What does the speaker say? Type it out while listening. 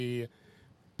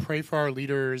pray for our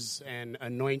leaders and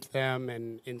anoint them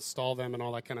and install them and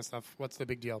all that kind of stuff. What's the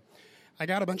big deal? I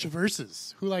got a bunch of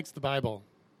verses. Who likes the Bible?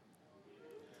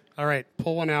 All right,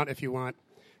 pull one out if you want.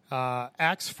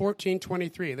 Acts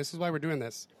 14:23. This is why we're doing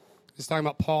this. It's talking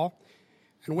about Paul.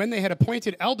 And when they had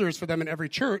appointed elders for them in every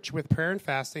church with prayer and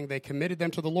fasting, they committed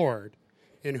them to the Lord,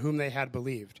 in whom they had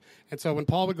believed. And so when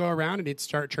Paul would go around and he'd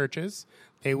start churches,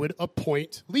 they would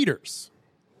appoint leaders.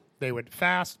 They would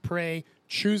fast, pray,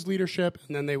 choose leadership,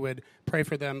 and then they would pray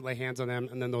for them, lay hands on them,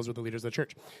 and then those were the leaders of the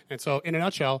church. And so in a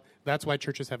nutshell, that's why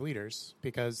churches have leaders,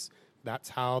 because that's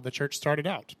how the church started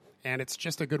out. And it's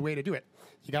just a good way to do it.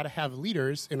 You got to have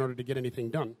leaders in order to get anything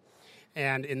done.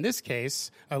 And in this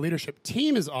case, a leadership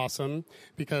team is awesome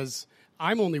because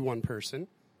I'm only one person,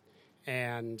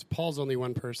 and Paul's only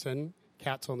one person,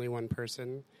 Kat's only one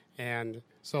person, and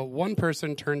so one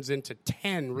person turns into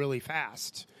 10 really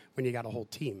fast when you got a whole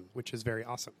team, which is very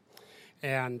awesome.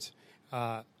 And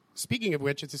speaking of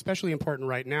which, it's especially important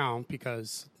right now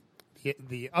because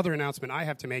the other announcement I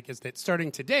have to make is that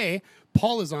starting today,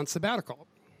 Paul is on sabbatical.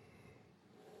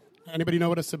 Anybody know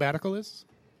what a sabbatical is?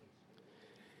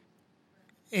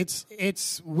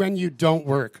 It's when you don't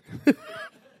work.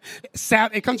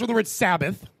 It comes from the word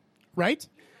Sabbath, right?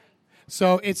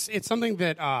 So it's something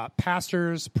that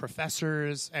pastors,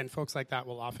 professors, and folks like that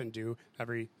will often do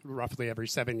roughly every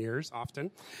 7 years, often.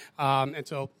 And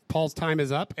so Paul's time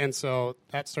is up, and so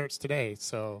that starts today.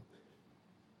 So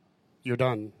you're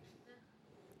done.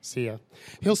 See ya.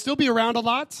 He'll still be around a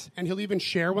lot, and he'll even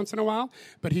share once in a while,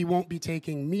 but he won't be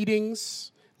taking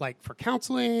meetings like for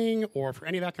counseling or for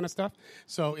any of that kind of stuff.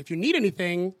 So if you need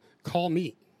anything, call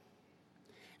me.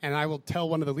 And I will tell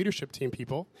one of the leadership team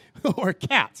people, or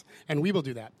Kat, and we will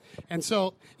do that. And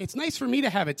so it's nice for me to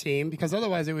have a team, because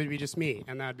otherwise it would be just me,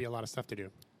 and that would be a lot of stuff to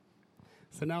do.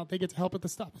 So now they get to help with the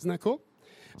stuff. Isn't that cool?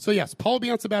 So yes, Paul will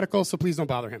be on sabbatical, so please don't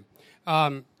bother him.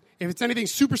 If it's anything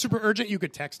super, super urgent, you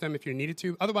could text him if you needed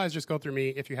to. Otherwise, just go through me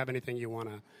if you have anything you want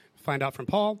to find out from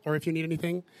Paul, or if you need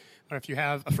anything, or if you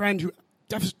have a friend who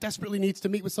desperately needs to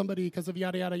meet with somebody because of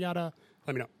yada, yada, yada,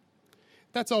 let me know.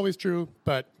 That's always true,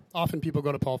 but often people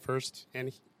go to Paul first,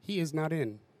 and he is not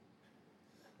in.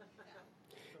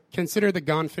 Consider the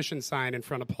gone fishing sign in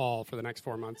front of Paul for the next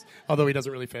 4 months, although he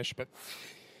doesn't really fish, but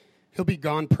he'll be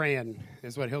gone praying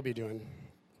is what he'll be doing.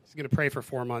 He's going to pray for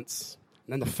 4 months,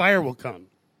 and then the fire will come.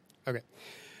 Okay,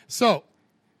 so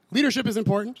leadership is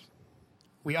important.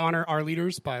 We honor our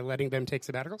leaders by letting them take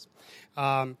sabbaticals.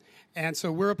 And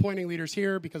so we're appointing leaders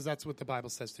here because that's what the Bible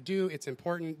says to do. It's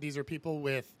important. These are people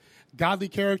with godly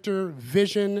character,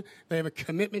 vision. They have a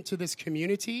commitment to this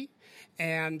community,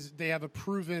 and they have a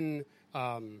proven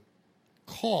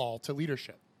call to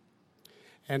leadership.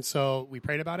 And so we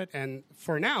prayed about it, and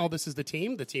for now, this is the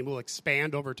team. The team will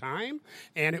expand over time,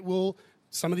 and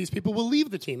some of these people will leave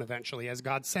the team eventually as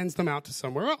God sends them out to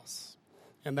somewhere else.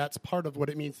 And that's part of what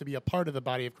it means to be a part of the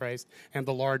body of Christ and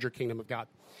the larger kingdom of God.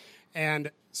 And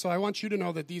so I want you to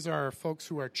know that these are folks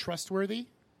who are trustworthy.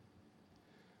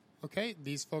 Okay?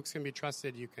 These folks can be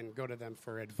trusted. You can go to them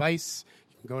for advice.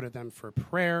 You can go to them for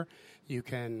prayer. You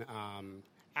can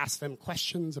ask them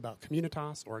questions about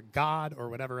Communitas or God or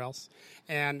whatever else.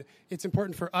 And it's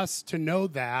important for us to know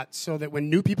that so that when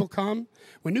new people come,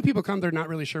 they're not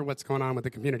really sure what's going on with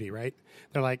the community, right?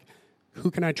 They're like, who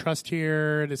can I trust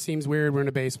here? This seems weird. We're in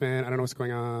a basement. I don't know what's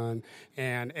going on.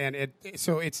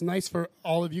 So it's nice for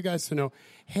all of you guys to know,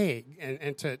 hey,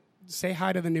 and to say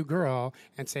hi to the new girl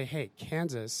and say, hey,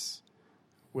 Kansas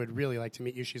would really like to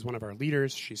meet you. She's one of our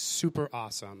leaders. She's super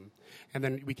awesome. And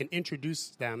then we can introduce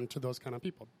them to those kind of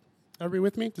people. Are we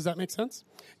with me? Does that make sense?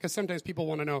 Because sometimes people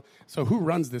want to know, so who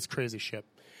runs this crazy ship?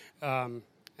 And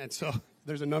so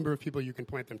there's a number of people you can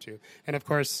point them to. And, of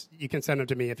course, you can send them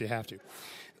to me if you have to.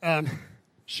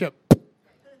 Ship.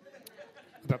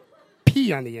 With a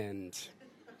P on the end.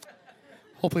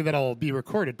 Hopefully that'll be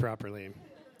recorded properly.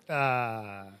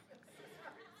 I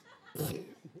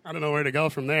don't know where to go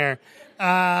from there.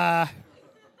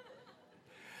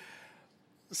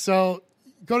 So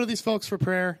go to these folks for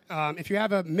prayer. If you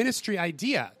have a ministry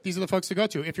idea, these are the folks to go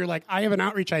to. If you're like, I have an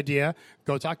outreach idea,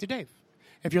 go talk to Dave.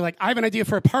 If you're like, I have an idea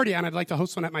for a party and I'd like to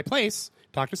host one at my place,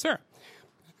 talk to Sarah.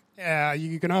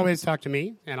 You can always talk to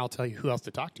me, and I'll tell you who else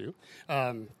to talk to,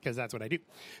 because that's what I do.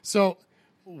 So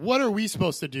what are we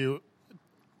supposed to do?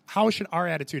 How should our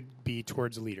attitude be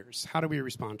towards leaders? How do we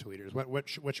respond to leaders? What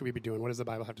should we be doing? What does the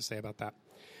Bible have to say about that?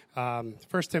 1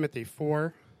 Timothy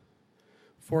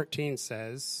 4:14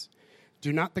 says,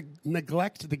 do not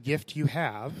neglect the gift you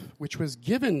have, which was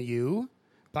given you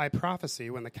by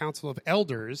prophecy when the council of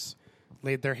elders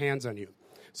laid their hands on you.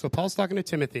 So Paul's talking to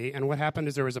Timothy, and what happened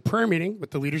is there was a prayer meeting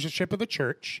with the leadership of the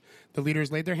church. The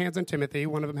leaders laid their hands on Timothy.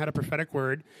 One of them had a prophetic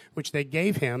word, which they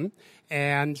gave him,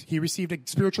 and he received a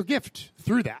spiritual gift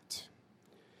through that.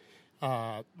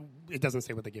 It doesn't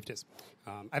say what the gift is.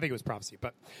 I think it was prophecy.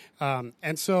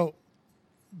 And so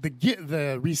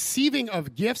the receiving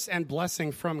of gifts and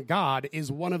blessing from God is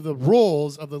one of the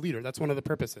roles of the leader. That's one of the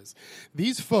purposes.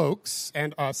 These folks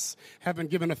and us have been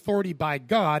given authority by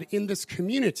God in this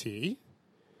community.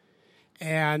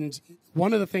 And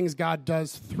one of the things God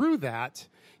does through that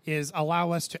is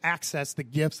allow us to access the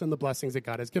gifts and the blessings that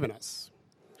God has given us.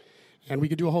 And we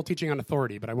could do a whole teaching on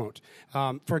authority, but I won't.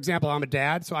 For example, I'm a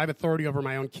dad, so I have authority over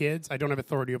my own kids. I don't have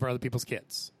authority over other people's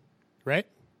kids, right?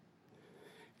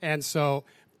 And so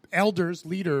elders,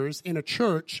 leaders in a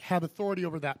church have authority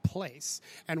over that place.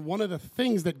 And one of the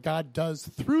things that God does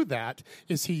through that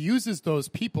is he uses those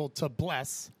people to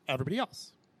bless everybody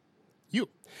else, you.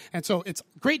 And so it's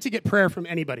great to get prayer from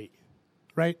anybody,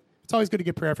 right? It's always good to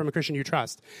get prayer from a Christian you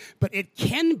trust. But it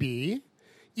can be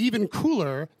even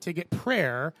cooler to get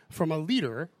prayer from a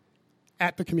leader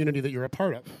at the community that you're a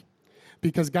part of,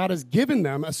 because God has given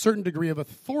them a certain degree of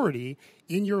authority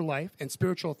in your life and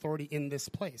spiritual authority in this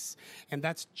place. And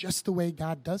that's just the way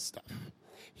God does stuff.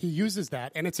 He uses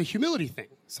that, and it's a humility thing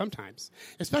sometimes,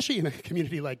 especially in a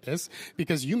community like this,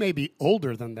 because you may be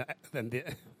older than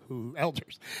the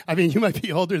elders. I mean, you might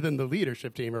be older than the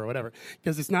leadership team or whatever,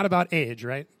 because it's not about age,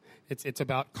 right? It's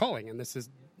about calling, and this is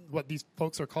what these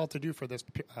folks are called to do for this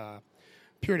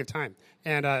period of time.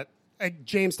 And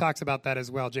James talks about that as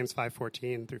well, James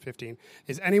 5:14 through 15.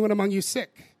 Is anyone among you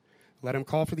sick? Let him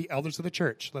call for the elders of the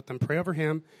church. Let them pray over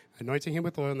him, anointing him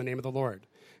with oil in the name of the Lord.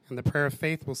 And the prayer of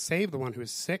faith will save the one who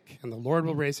is sick, and the Lord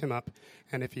will raise him up.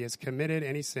 And if he has committed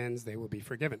any sins, they will be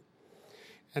forgiven.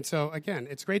 And so, again,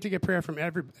 it's great to get prayer from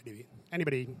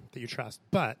anybody that you trust.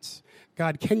 But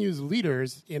God can use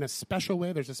leaders in a special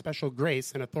way. There's a special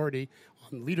grace and authority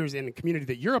on leaders in the community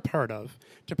that you're a part of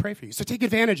to pray for you. So take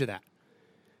advantage of that.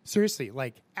 Seriously,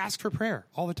 ask for prayer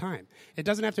all the time. It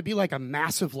doesn't have to be like a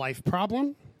massive life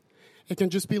problem. It can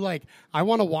just be like, I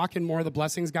want to walk in more of the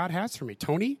blessings God has for me.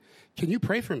 Tony, can you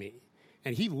pray for me?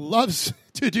 And he loves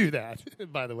to do that,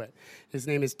 by the way. His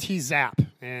name is T-Zap,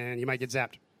 and you might get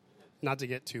zapped. Not to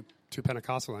get too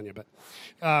Pentecostal on you,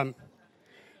 but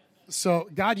so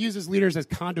God uses leaders as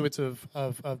conduits of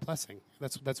blessing.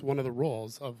 That's one of the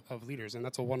roles of leaders, and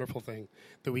that's a wonderful thing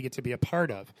that we get to be a part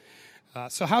of.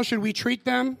 So how should we treat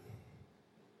them?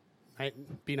 Right?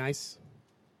 Be nice,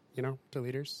 to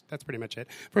leaders. That's pretty much it.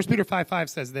 1 Peter 5:5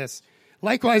 says this: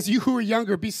 likewise, you who are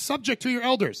younger, be subject to your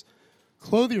elders.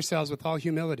 Clothe yourselves with all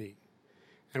humility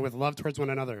and with love towards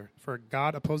one another. For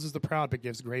God opposes the proud, but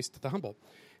gives grace to the humble.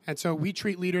 And so we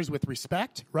treat leaders with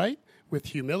respect, right? With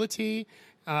humility,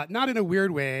 not in a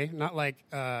weird way, not like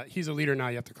he's a leader now,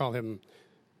 you have to call him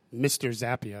Mr.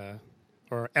 Zappia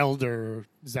or Elder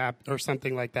Zap or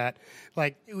something like that.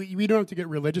 We don't have to get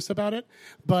religious about it,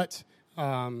 but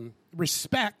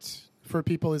respect for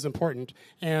people is important,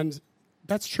 and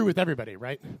that's true with everybody,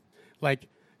 right?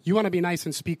 You want to be nice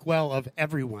and speak well of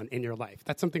everyone in your life.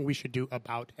 That's something we should do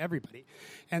about everybody.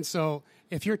 And so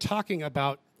if you're talking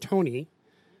about Tony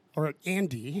or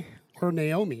Andy or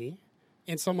Naomi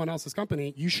in someone else's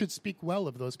company, you should speak well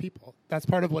of those people. That's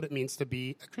part of what it means to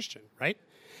be a Christian, right?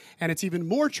 And it's even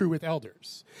more true with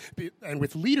elders and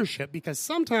with leadership, because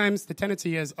sometimes the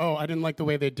tendency is, I didn't like the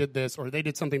way they did this, or they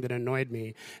did something that annoyed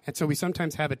me. And so we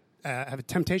sometimes have a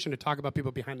temptation to talk about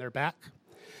people behind their back.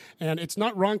 And it's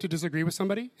not wrong to disagree with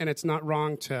somebody, and it's not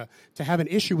wrong to have an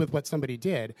issue with what somebody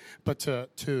did, but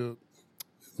to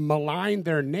malign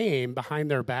their name behind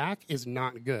their back is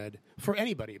not good for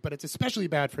anybody, but it's especially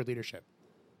bad for leadership.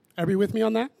 Are you with me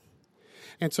on that?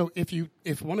 And so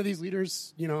if one of these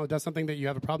leaders, does something that you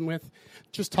have a problem with,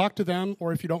 just talk to them,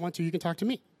 or if you don't want to, you can talk to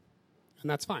me.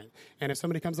 And that's fine. And if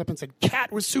somebody comes up and said,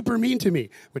 Kat was super mean to me,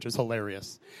 which is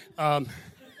hilarious,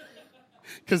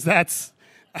 because that's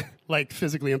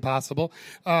physically impossible.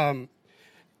 I'm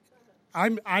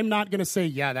not going to say,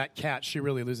 that Kat, she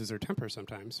really loses her temper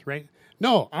sometimes, right?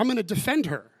 No, I'm going to defend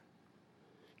her,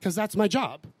 because that's my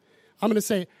job. I'm going to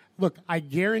say, look, I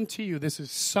guarantee you this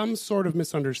is some sort of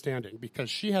misunderstanding, because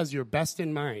she has your best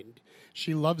in mind.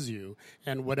 She loves you,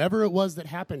 and whatever it was that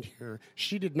happened here,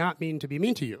 she did not mean to be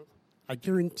mean to you. I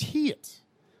guarantee it.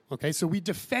 Okay, so we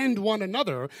defend one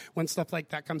another when stuff like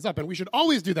that comes up, and we should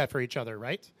always do that for each other,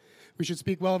 right? We should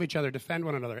speak well of each other, defend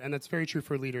one another, and that's very true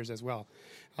for leaders as well.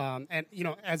 And,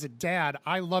 as a dad,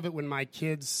 I love it when my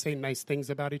kids say nice things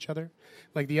about each other.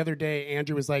 Like the other day,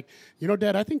 Andrew was like,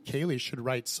 Dad, I think Kaylee should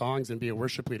write songs and be a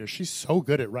worship leader. She's so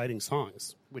good at writing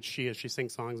songs, which she is. She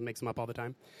sings songs and makes them up all the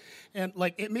time. And,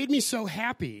 it made me so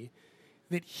happy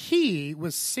that he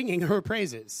was singing her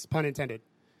praises, pun intended,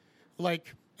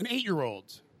 like an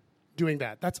 8-year-old doing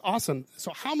that. That's awesome.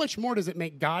 So how much more does it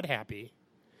make God happy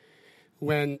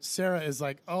when Sarah is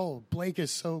like, oh, Blake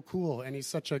is so cool, and he's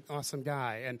such an awesome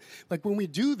guy. And, when we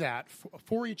do that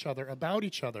for each other, about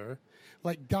each other,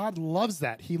 God loves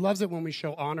that. He loves it when we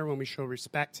show honor, when we show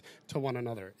respect to one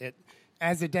another.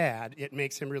 As a dad, it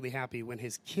makes him really happy when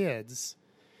his kids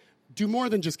do more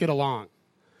than just get along,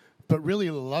 but really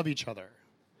love each other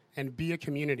and be a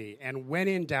community. And when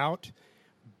in doubt,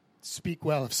 speak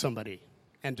well of somebody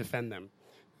and defend them.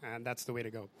 And that's the way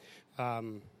to go.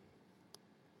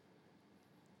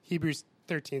 Hebrews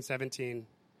 13:17,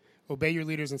 obey your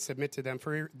leaders and submit to them,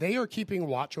 for they are keeping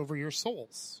watch over your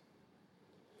souls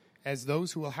as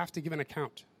those who will have to give an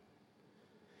account.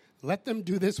 Let them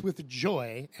do this with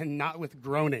joy and not with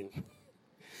groaning,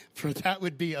 for that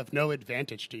would be of no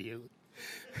advantage to you.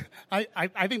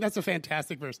 I think that's a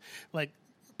fantastic verse.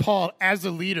 Paul, as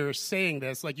a leader, saying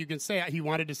this, you can say he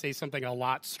wanted to say something a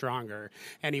lot stronger,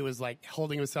 and he was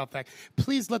holding himself back.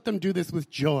 Please let them do this with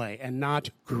joy and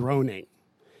not groaning,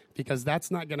 because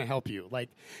that's not going to help you.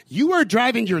 You are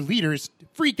driving your leaders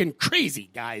freaking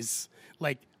crazy, guys.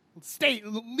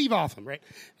 Leave off them, right?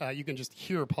 You can just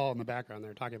hear Paul in the background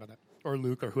there talking about that, or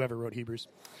Luke, or whoever wrote Hebrews.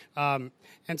 And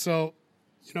so,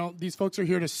 these folks are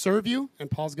here to serve you, and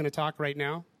Paul's going to talk right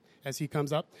now as he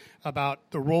comes up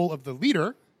about the role of the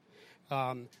leader.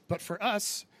 But for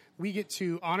us, we get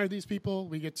to honor these people,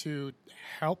 we get to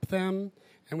help them,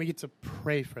 and we get to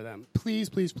pray for them. Please,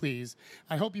 please, please.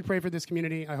 I hope you pray for this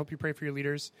community. I hope you pray for your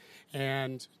leaders,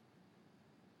 and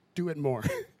do it more.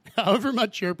 However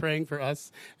much you're praying for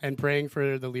us and praying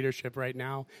for the leadership right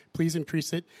now, please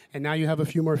increase it. And now you have a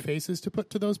few more faces to put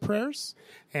to those prayers.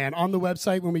 And on the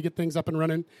website, when we get things up and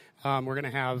running, we're going to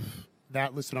have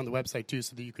that listed on the website too,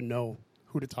 so that you can know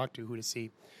who to talk to, who to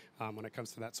see when it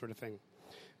comes to that sort of thing.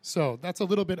 So that's a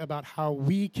little bit about how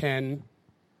we can,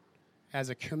 as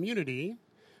a community,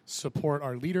 support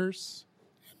our leaders.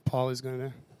 And Paul is going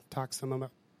to talk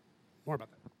more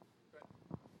about that.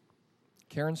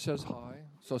 Karen says hi,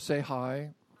 so say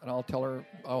hi, and I'll tell her,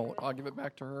 I'll give it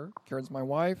back to her. Karen's my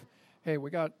wife. Hey,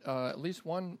 we got at least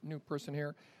one new person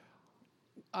here.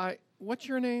 What's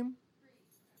your name?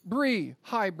 Bree.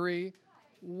 Hi, Bree.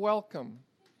 Welcome.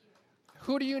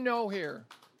 Who do you know here?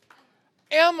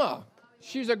 Emma.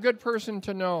 She's a good person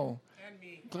to know. And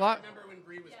me. I remember when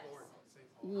Bree was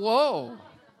born. Whoa.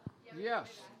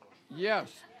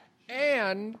 Yes.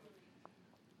 And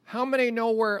how many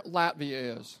know where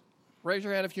Latvia is? Raise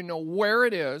your hand if you know where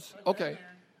it is. Okay.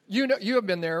 You have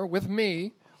been there with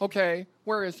me. Okay.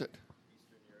 Where is it?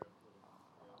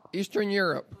 Eastern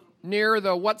Europe. Near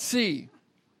the what sea?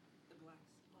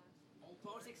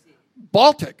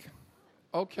 Baltic.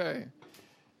 Okay.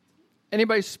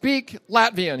 Anybody speak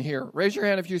Latvian here? Raise your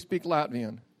hand if you speak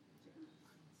Latvian.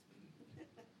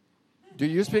 Do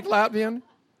you speak Latvian?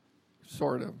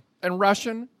 Sort of. And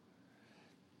Russian?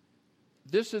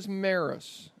 This is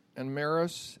Maris. And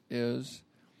Maris is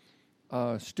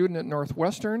a student at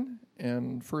Northwestern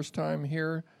and first time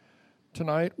here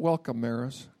tonight. Welcome,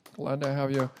 Maris. Glad to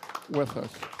have you with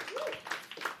us.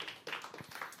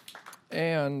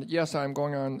 And yes, I'm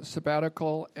going on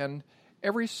sabbatical. And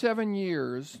every 7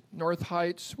 years, North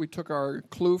Heights, we took our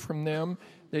clue from them.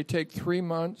 They take 3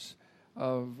 months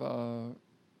of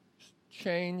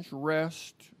change,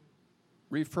 rest,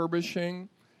 refurbishing.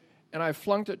 And I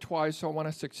flunked it twice, so I want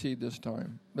to succeed this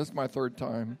time. This is my third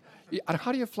time.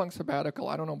 How do you flunk sabbatical?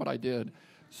 I don't know, but I did.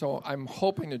 So I'm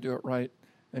hoping to do it right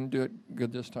and do it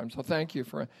good this time. So thank you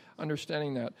for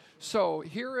understanding that. So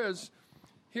here is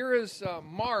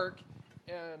Mark,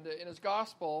 and in his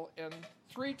gospel, and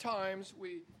 3 times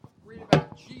we read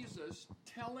about Jesus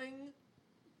telling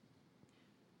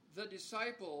the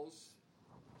disciples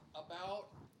about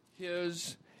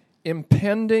his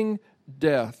impending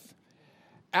death.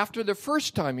 After the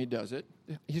first time he does it,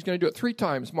 he's going to do it 3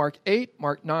 times. Mark 8,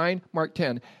 Mark 9, Mark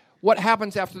 10. What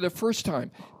happens after the first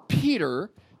time? Peter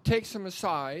takes him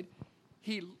aside.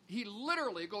 He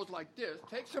literally goes like this,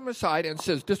 takes him aside and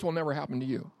says, this will never happen to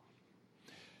you.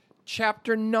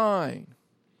 Chapter 9,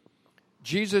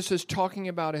 Jesus is talking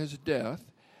about his death.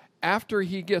 After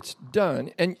he gets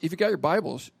done, and if you got your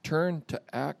Bibles, turn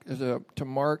to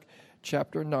Mark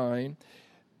chapter 9.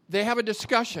 They have a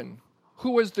discussion.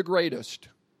 Who is the greatest?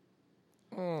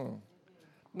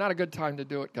 Not a good time to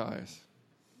do it, guys.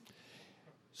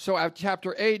 So at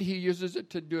chapter 8, he uses it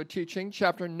to do a teaching.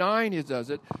 Chapter 9, he does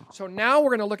it. So now we're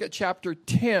going to look at chapter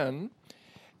 10,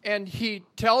 and he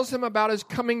tells them about his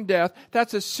coming death.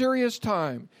 That's a serious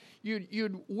time.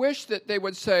 You'd wish that they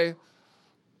would say,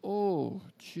 oh,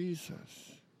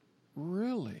 Jesus,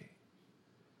 really?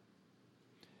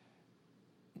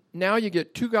 Now you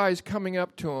get two guys coming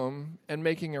up to him and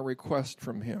making a request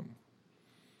from him.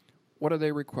 What are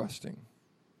they requesting?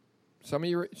 Some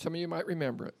of you might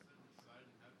remember it.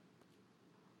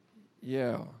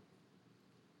 Yeah.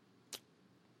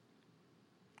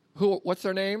 What's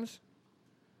their names?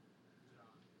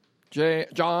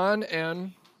 John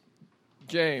and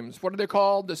James. What are they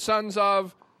called? The sons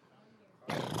of?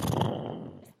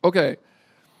 Okay.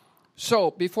 So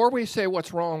before we say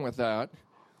what's wrong with that,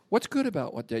 what's good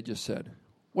about what they just said?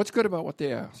 What's good about what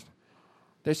they asked?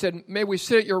 They said, may we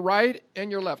sit at your right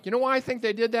and your left. You know why I think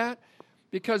they did that?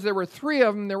 Because there were three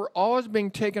of them that were always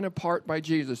being taken apart by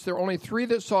Jesus. There were only three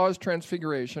that saw his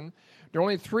transfiguration. There were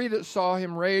only three that saw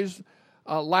him raise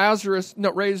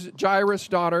Jairus'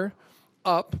 daughter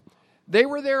up. They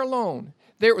were there alone.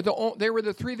 They were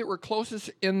the three that were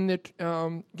closest in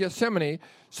the Gethsemane,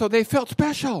 so they felt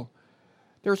special.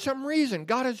 There's some reason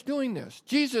God is doing this.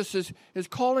 Jesus is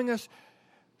calling us.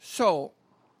 So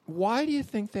why do you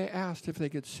think they asked if they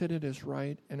could sit at his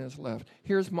right and his left?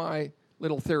 Here's my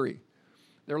little theory.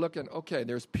 They're looking, okay,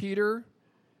 there's Peter,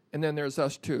 and then there's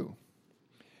us two.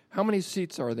 How many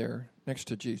seats are there next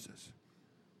to Jesus?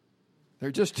 There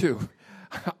are just two.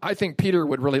 I think Peter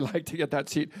would really like to get that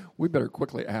seat. We better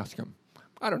quickly ask him.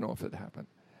 I don't know if it happened,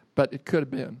 but it could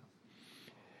have been.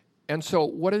 And so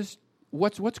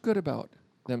what's good about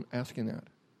them asking that?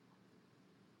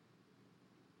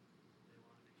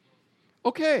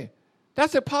 Okay,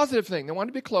 that's a positive thing. They want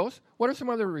to be close. What are some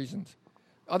other reasons?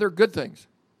 Other good things?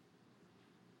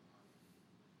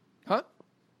 Huh?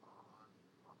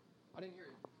 I didn't hear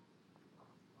you.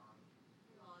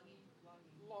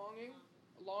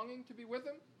 Longing to be with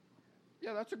him?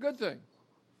 Yeah, that's a good thing.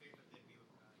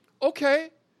 Okay.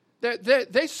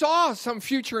 They saw some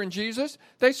future in Jesus.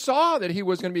 They saw that he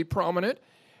was going to be prominent,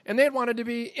 and they wanted to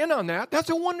be in on that. That's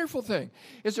a wonderful thing.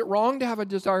 Is it wrong to have a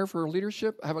desire for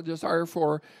leadership, have a desire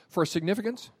for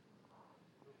significance?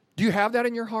 Do you have that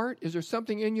in your heart? Is there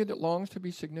something in you that longs to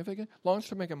be significant, longs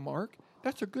to make a mark?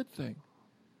 That's a good thing.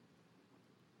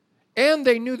 And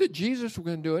they knew that Jesus was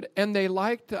going to do it, and they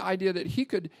liked the idea that he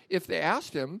could, if they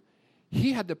asked him,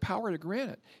 he had the power to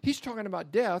grant it. He's talking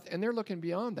about death, and they're looking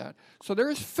beyond that. So there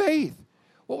is faith.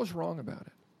 What was wrong about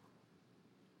it?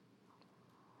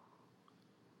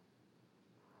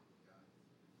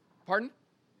 Pardon?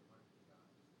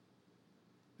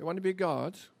 They wanted to be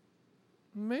gods.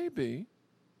 Maybe.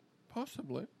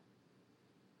 Possibly.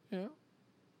 Yeah.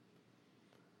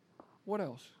 What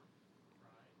else?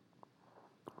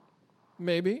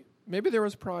 Maybe. Maybe there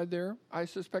was pride there. I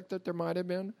suspect that there might have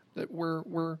been, that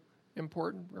we're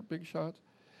important, we're big shots.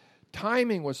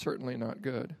 Timing was certainly not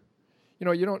good. You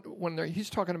know, you don't, when he's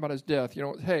talking about his death, you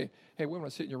don't, hey, we want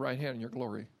to sit in your right hand in your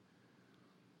glory.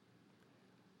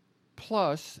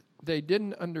 Plus, they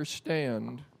didn't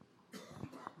understand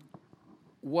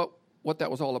what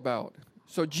that was all about.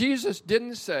 So Jesus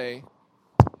didn't say,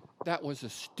 that was a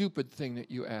stupid thing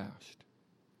that you asked.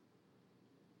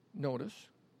 Notice,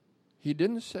 he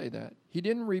didn't say that. He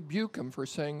didn't rebuke him for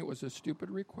saying it was a stupid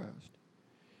request.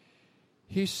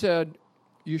 He said,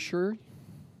 you sure?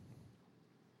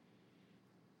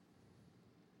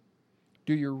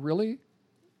 Do you really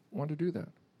want to do that?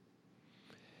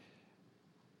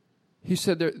 He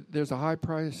said, there's a high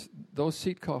price. Those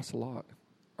seats cost a lot.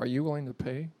 Are you willing to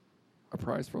pay a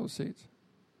price for those seats?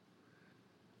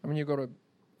 I mean, you go to a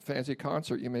fancy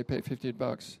concert, you may pay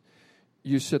 $50.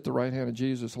 You sit the right hand of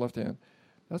Jesus, left hand.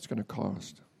 That's going to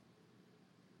cost.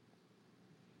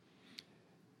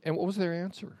 And what was their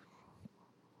answer?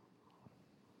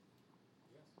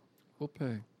 We'll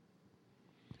pay.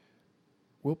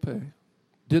 We'll pay.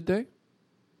 Did they?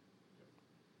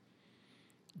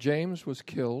 James was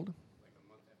killed. Like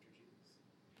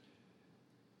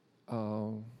a month after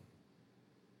Jesus.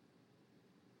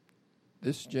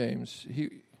 This James, he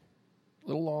a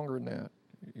little longer than that.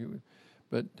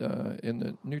 But in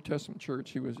the New Testament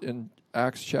church, he was in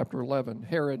Acts chapter 11.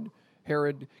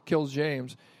 Herod kills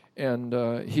James, and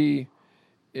he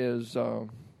is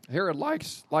Herod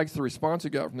likes the response he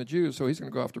got from the Jews, so he's going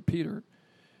to go after Peter.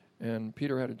 And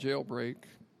Peter had a jailbreak,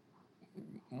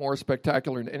 more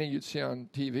spectacular than any you'd see on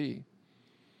TV.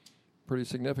 Pretty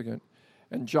significant.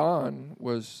 And John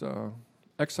was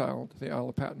exiled to the Isle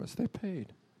of Patmos. They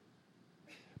paid.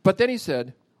 But then he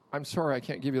said, I'm sorry, I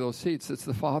can't give you those seats. It's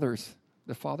the Father's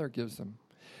The Father gives them.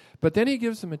 But then he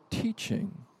gives them a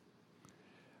teaching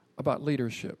about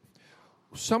leadership.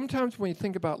 Sometimes when you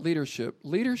think about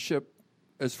leadership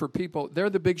is for people, they're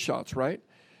the big shots, right?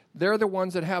 They're the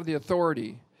ones that have the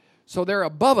authority. So they're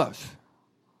above us.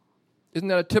 Isn't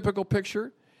that a typical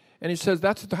picture? And he says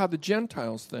that's how the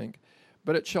Gentiles think.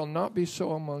 But it shall not be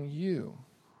so among you.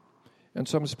 And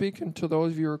so I'm speaking to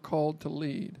those of you who are called to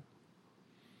lead.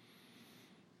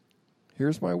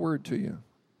 Here's my word to you.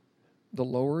 The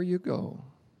lower you go,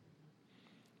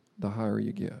 the higher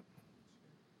you get.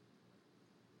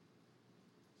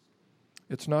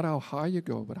 It's not how high you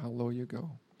go, but how low you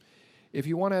go. If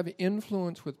you want to have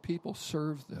influence with people,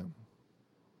 serve them.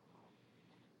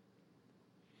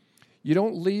 You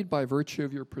don't lead by virtue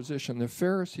of your position. The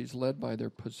Pharisees led by their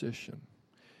position.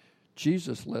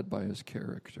 Jesus led by his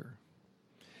character.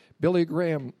 Billy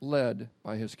Graham led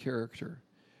by his character.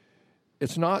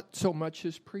 It's not so much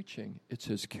his preaching, it's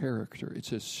his character. It's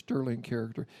his sterling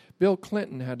character. Bill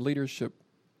Clinton had leadership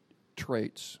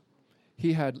traits.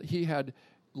 He had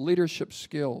leadership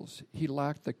skills. He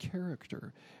lacked the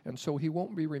character, and so he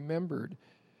won't be remembered.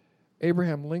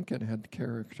 Abraham Lincoln had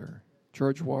character.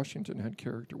 George Washington had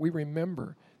character. We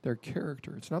remember their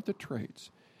character. It's not the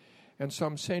traits. And so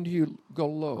I'm saying to you, go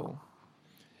low.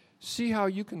 See how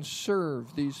you can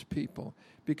serve these people.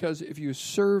 Because if you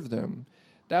serve them,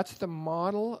 that's the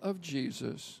model of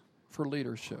Jesus for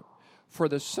leadership. For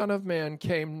the Son of Man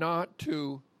came not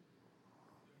to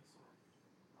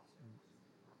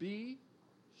be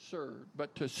served,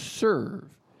 but to serve.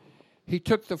 He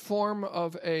took the form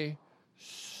of a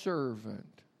servant.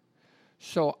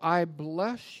 So I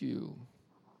bless you,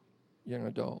 young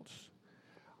adults.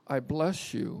 I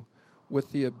bless you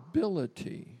with the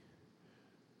ability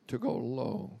to go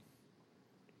low.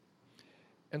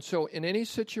 And so in any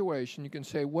situation, you can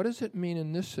say, what does it mean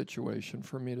in this situation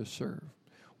for me to serve?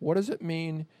 What does it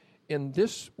mean in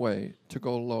this way to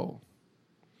go low?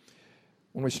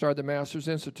 When we started the Masters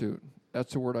Institute,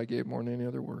 that's the word I gave more than any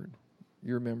other word.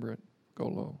 You remember it, go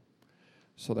low.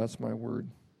 So that's my word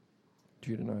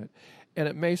to you tonight. And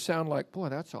it may sound like, boy,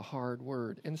 that's a hard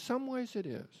word. In some ways it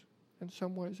is. In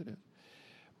some ways it is.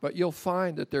 But you'll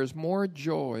find that there's more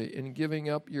joy in giving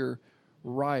up your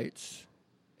rights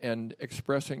and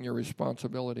expressing your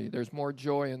responsibility. There's more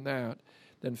joy in that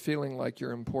than feeling like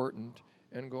you're important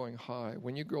and going high.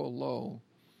 When you go low,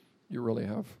 you really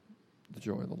have the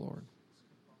joy of the Lord.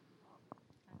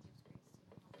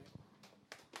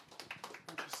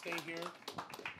 Why don't you stay here?